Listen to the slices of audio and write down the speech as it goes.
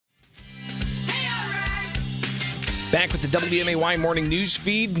Back with the WMAY Morning News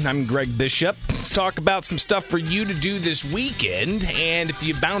Feed. I'm Greg Bishop. Let's talk about some stuff for you to do this weekend. And if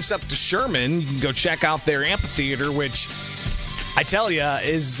you bounce up to Sherman, you can go check out their amphitheater, which I tell you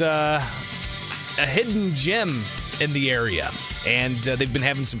is a hidden gem in the area. And they've been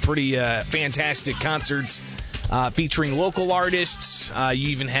having some pretty fantastic concerts featuring local artists. You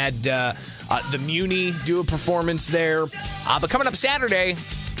even had the Muni do a performance there. But coming up Saturday,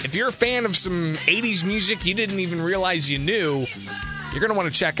 if you're a fan of some 80s music you didn't even realize you knew, you're going to want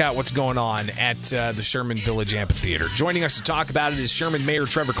to check out what's going on at the Sherman Village Amphitheater. Joining us to talk about it is Sherman Mayor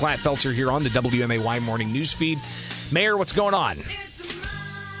Trevor Klattfelter here on the WMAY Morning News Feed. Mayor, what's going on?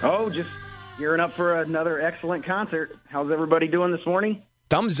 Oh, just gearing up for another excellent concert. How's everybody doing this morning?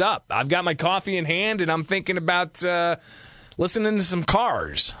 Thumbs up. I've got my coffee in hand, and I'm thinking about listening to some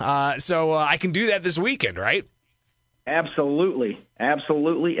Cars. So I can do that this weekend, right? Absolutely.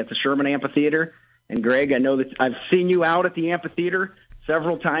 Absolutely. At the Sherman Amphitheater. And, Greg, I know that I've seen you out at the amphitheater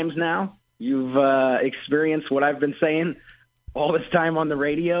several times now. You've experienced what I've been saying all this time on the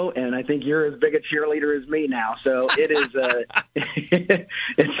radio, and I think you're as big a cheerleader as me now. So it is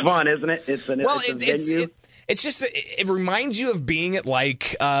it's fun, isn't it? It's a venue. It's just, it reminds you of being at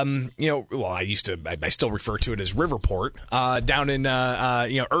like, I still refer to it as Riverport, down in,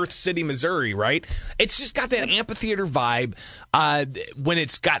 Earth City, Missouri, right? It's just got that amphitheater vibe. When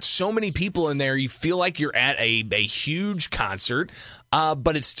it's got so many people in there, you feel like you're at a huge concert,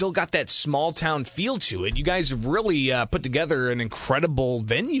 but it's still got that small town feel to it. You guys have really put together an incredible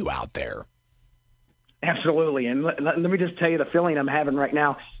venue out there. Absolutely. And let me just tell you the feeling I'm having right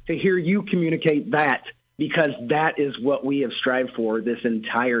now to hear you communicate that. Because that is what we have strived for this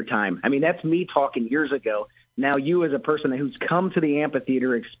entire time. I mean, that's me talking years ago. Now you as a person who's come to the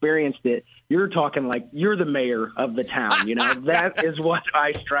amphitheater, experienced it, you're talking like you're the mayor of the town. You know, that is what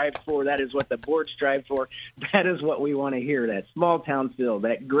I strive for. That is what the board strive for. That is what we want to hear, that small town feel,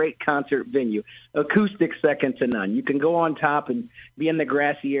 that great concert venue, acoustic second to none. You can go on top and be in the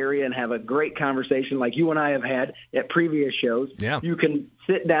grassy area and have a great conversation like you and I have had at previous shows. Yeah. You can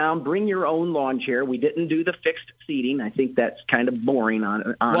sit down, bring your own lawn chair. We didn't do the fixed seating. I think that's kind of boring,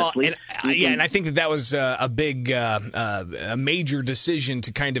 honestly. Well, and I think that was a big, a major decision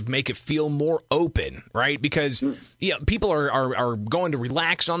to kind of make it feel more open, right? Because people are going to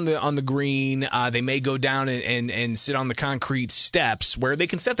relax on the green. They may go down and sit on the concrete steps where they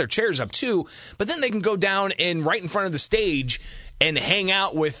can set their chairs up too, but then they can go down and right in front of the stage and hang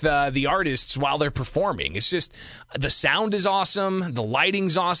out with the artists while they're performing. It's just, the sound is awesome, the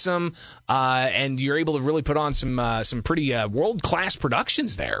lighting's awesome, and you're able to really put on some pretty world-class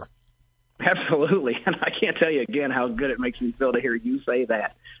productions there. Absolutely, and I can't tell you again how good it makes me feel to hear you say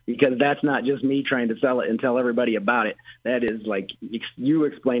that, because that's not just me trying to sell it and tell everybody about it. That is like you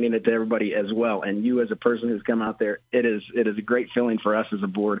explaining it to everybody as well, and you as a person who's come out there, it is a great feeling for us as a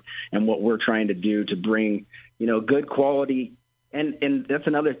board and what we're trying to do to bring, good quality. And that's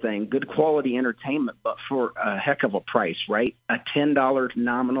another thing, good quality entertainment, but for a heck of a price, right? A $10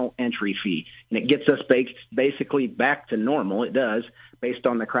 nominal entry fee. And it gets us basically back to normal. It does, based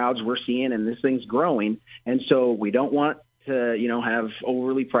on the crowds we're seeing, and this thing's growing. And so we don't want to, have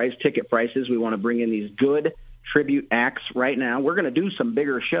overly priced ticket prices. We want to bring in these good tribute acts right now. We're going to do some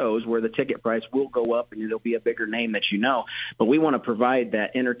bigger shows where the ticket price will go up and it'll be a bigger name that but we want to provide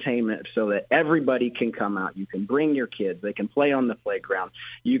that entertainment so that everybody can come out. You can bring your kids. They can play on the playground.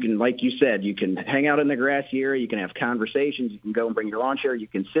 You can, like you said, you can hang out in the grassy area. You can have conversations. You can go and bring your lawn chair. You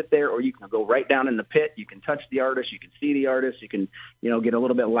can sit there, or you can go right down in the pit. You can touch the artist. You can see the artist. You can, get a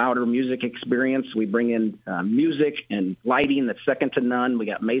little bit louder music experience. We bring in music and lighting that's second to none. We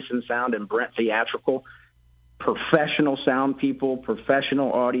got Mason Sound and Brent Theatrical. Professional sound people,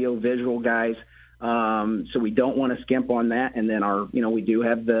 professional audio visual guys. So we don't want to skimp on that. And then we do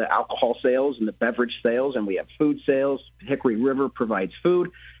have the alcohol sales and the beverage sales, and we have food sales. Hickory River provides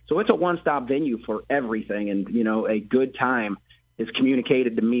food. So it's a one-stop venue for everything. And, a good time is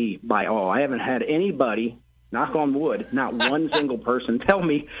communicated to me by all. I haven't had anybody, knock on wood, not one single person tell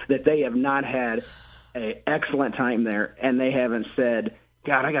me that they have not had an excellent time there. And they haven't said,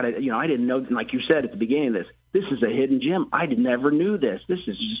 God, I didn't know, like you said at the beginning of this is a hidden gem. I never knew this. This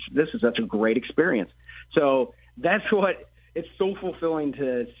is such a great experience. So that's what it's so fulfilling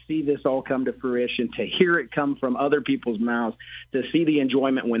to see this all come to fruition, to hear it come from other people's mouths, to see the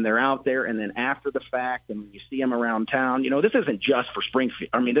enjoyment when they're out there and then after the fact, and when you see them around town. This isn't just for Springfield.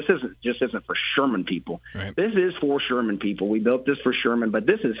 I mean, this isn't for Sherman people. Right. This is for Sherman people. We built this for Sherman, but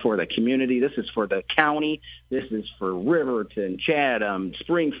this is for the community. This is for the county. This is for Riverton, Chatham,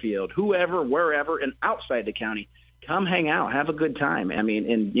 Springfield, whoever, wherever, and outside the county. come hang out, have a good time. I mean,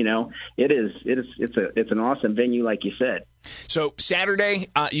 and it's an awesome venue, like you said. So Saturday,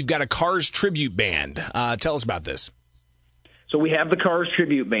 you've got a Cars tribute band. Tell us about this. So we have the Cars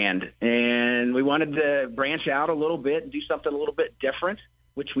tribute band, and we wanted to branch out a little bit and do something a little bit different,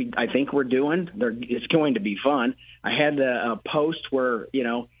 which I think we're doing. It's going to be fun. I had a post where,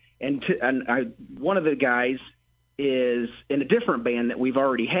 one of the guys is in a different band that we've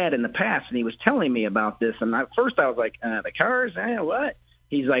already had in the past, and he was telling me about this. And at first I was like, the Cars? What?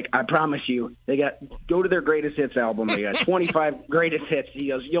 He's like, I promise you, go to their greatest hits album. They got 25 greatest hits. He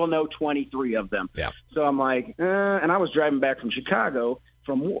goes, you'll know 23 of them. Yeah. So I'm like, and I was driving back from Chicago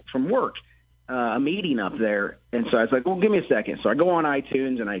from work, a meeting up there. And so I was like, well, give me a second. So I go on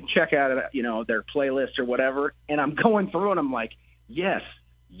iTunes and I check out, their playlist or whatever. And I'm going through and I'm like, yes,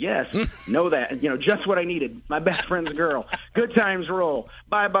 know that. Just what I needed. My best friend's girl. Good times roll.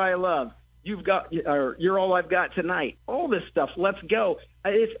 Bye bye love. You're all I've got tonight. All this stuff. Let's go.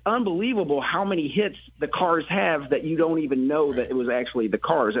 It's unbelievable how many hits the Cars have that you don't even know that it was actually the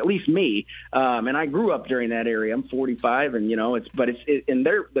Cars. At least me. And I grew up during that area. I'm 45, and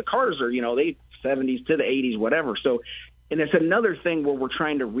the Cars are they 70s to the 80s, whatever. So, and it's another thing where we're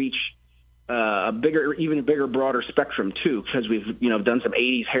trying to reach even bigger, broader spectrum too, because we've done some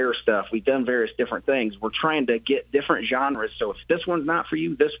 80s hair stuff. We've done various different things. We're trying to get different genres. So if this one's not for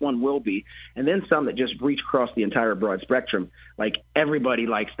you, this one will be. And then some that just reach across the entire broad spectrum. Like everybody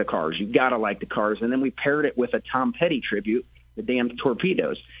likes the Cars. You got to like the Cars. And then we paired it with a Tom Petty tribute, the Damn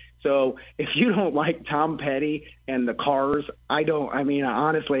Torpedoes. So if you don't like Tom Petty and the Cars,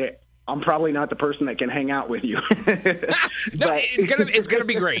 honestly, I'm probably not the person that can hang out with you. No, it's gonna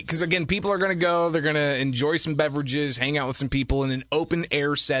be great because again, people are gonna go. They're gonna enjoy some beverages, hang out with some people in an open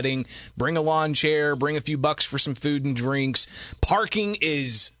air setting. Bring a lawn chair. Bring a few bucks for some food and drinks. Parking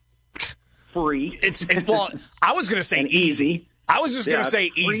is free. Well, I was gonna say and easy. I was just going to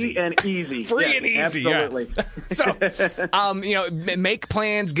say easy. Free and easy. Free and easy, absolutely. Yeah. So, make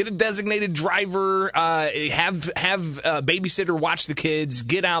plans, get a designated driver, have a babysitter watch the kids,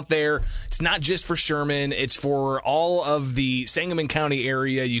 get out there. It's not just for Sherman. It's for all of the Sangamon County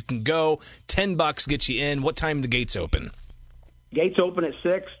area. You can go. $10 gets you in. What time do the gates open? Gates open at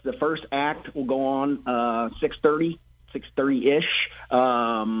 6. The first act will go on 6:30-ish.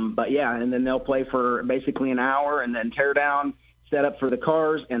 But, yeah, and then they'll play for basically an hour and then tear down, set up for the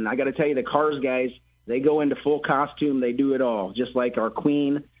Cars. And I got to tell you, the Cars guys, they go into full costume. They do it all, just like our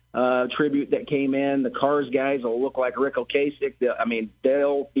Queen tribute that came in. The Cars guys will look like Rick Ocasek.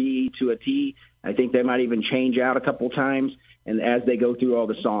 They'll be to a T. I think they might even change out a couple times and as they go through all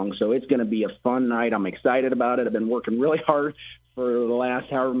the songs. So it's going to be a fun night. I'm excited about it. I've been working really hard for the last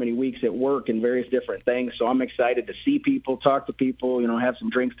however many weeks at work and various different things. So I'm excited to see people, talk to people, have some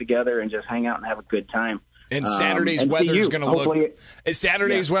drinks together and just hang out and have a good time. And Saturday's weather is going to weather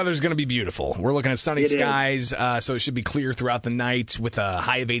is going to be beautiful. We're looking at sunny skies, so it should be clear throughout the night with a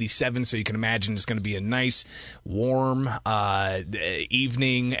high of 87. So you can imagine it's going to be a nice, warm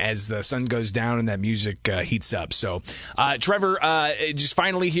evening as the sun goes down and that music heats up. So, Trevor, just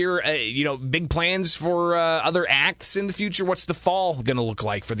finally here, big plans for other acts in the future. What's the fall going to look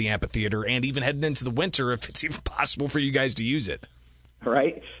like for the amphitheater, and even heading into the winter, if it's even possible for you guys to use it?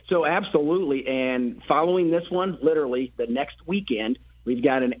 Right. So absolutely. And following this one, literally the next weekend, we've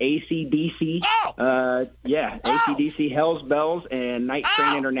got an AC/DC. AC/DC Hell's Bells and Night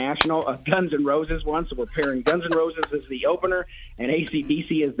Train International, a Guns N' Roses one. So we're pairing Guns N' Roses as the opener and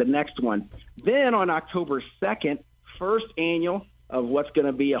AC/DC as the next one. Then on October 2nd, first annual of what's going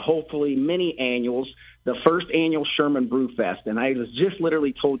to be a hopefully mini annuals, the first annual Sherman Brew Fest. And I was just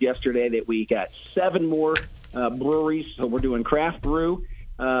literally told yesterday that we got 7 more breweries. So we're doing craft brew.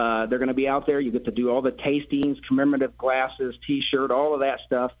 They're going to be out there. You get to do all the tastings, commemorative glasses, T-shirt, all of that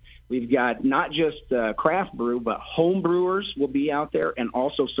stuff. We've got not just craft brew, but home brewers will be out there and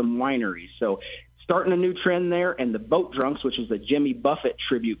also some wineries. So starting a new trend there. And the Boat Drunks, which is the Jimmy Buffett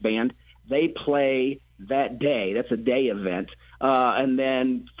tribute band, they play that day. That's a day event. And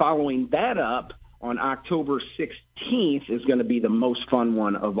then following that up, on October 16th is going to be the most fun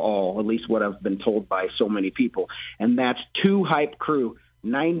one of all, at least what I've been told by so many people. And that's 2 Hype Crew,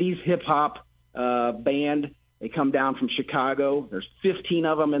 90s hip-hop band. They come down from Chicago. There's 15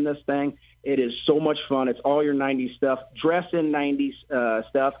 of them in this thing. It is so much fun. It's all your 90s stuff. Dress in 90s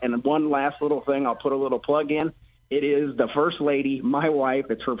stuff. And one last little thing, I'll put a little plug in. It is the First Lady, my wife.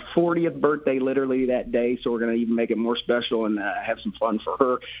 It's her 40th birthday literally that day, so we're going to even make it more special and have some fun for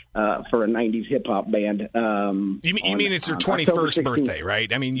her for a 90s hip-hop band. You mean it's her 21st birthday,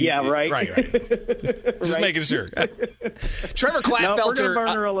 right? I mean, yeah, right. Right. Just making sure. Trevor Klatfelter. No, we're going to burn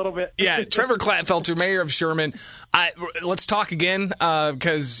her a little bit. Yeah, Trevor Klatfelter, mayor of Sherman. Let's talk again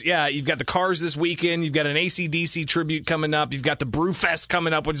because, you've got the Cars this weekend. You've got an AC/DC tribute coming up. You've got the Brewfest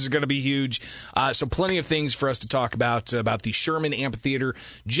coming up, which is going to be huge. So plenty of things for us to talk about the Sherman Amphitheater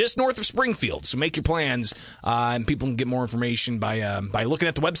just north of Springfield. So make your plans, and people can get more information by looking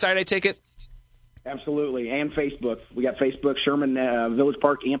at the website, I take it? Absolutely, and Facebook. We got Facebook, Sherman Village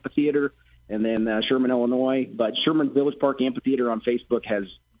Park Amphitheater, and then Sherman, Illinois. But Sherman Village Park Amphitheater on Facebook has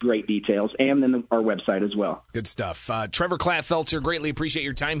great details, and then our website as well. Good stuff. Trevor Klatfelter, greatly appreciate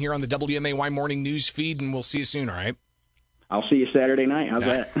your time here on the WMAY Morning News Feed, and we'll see you soon, all right? I'll see you Saturday night. How's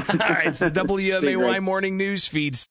that? All right, it's the WMAY Morning News Feed.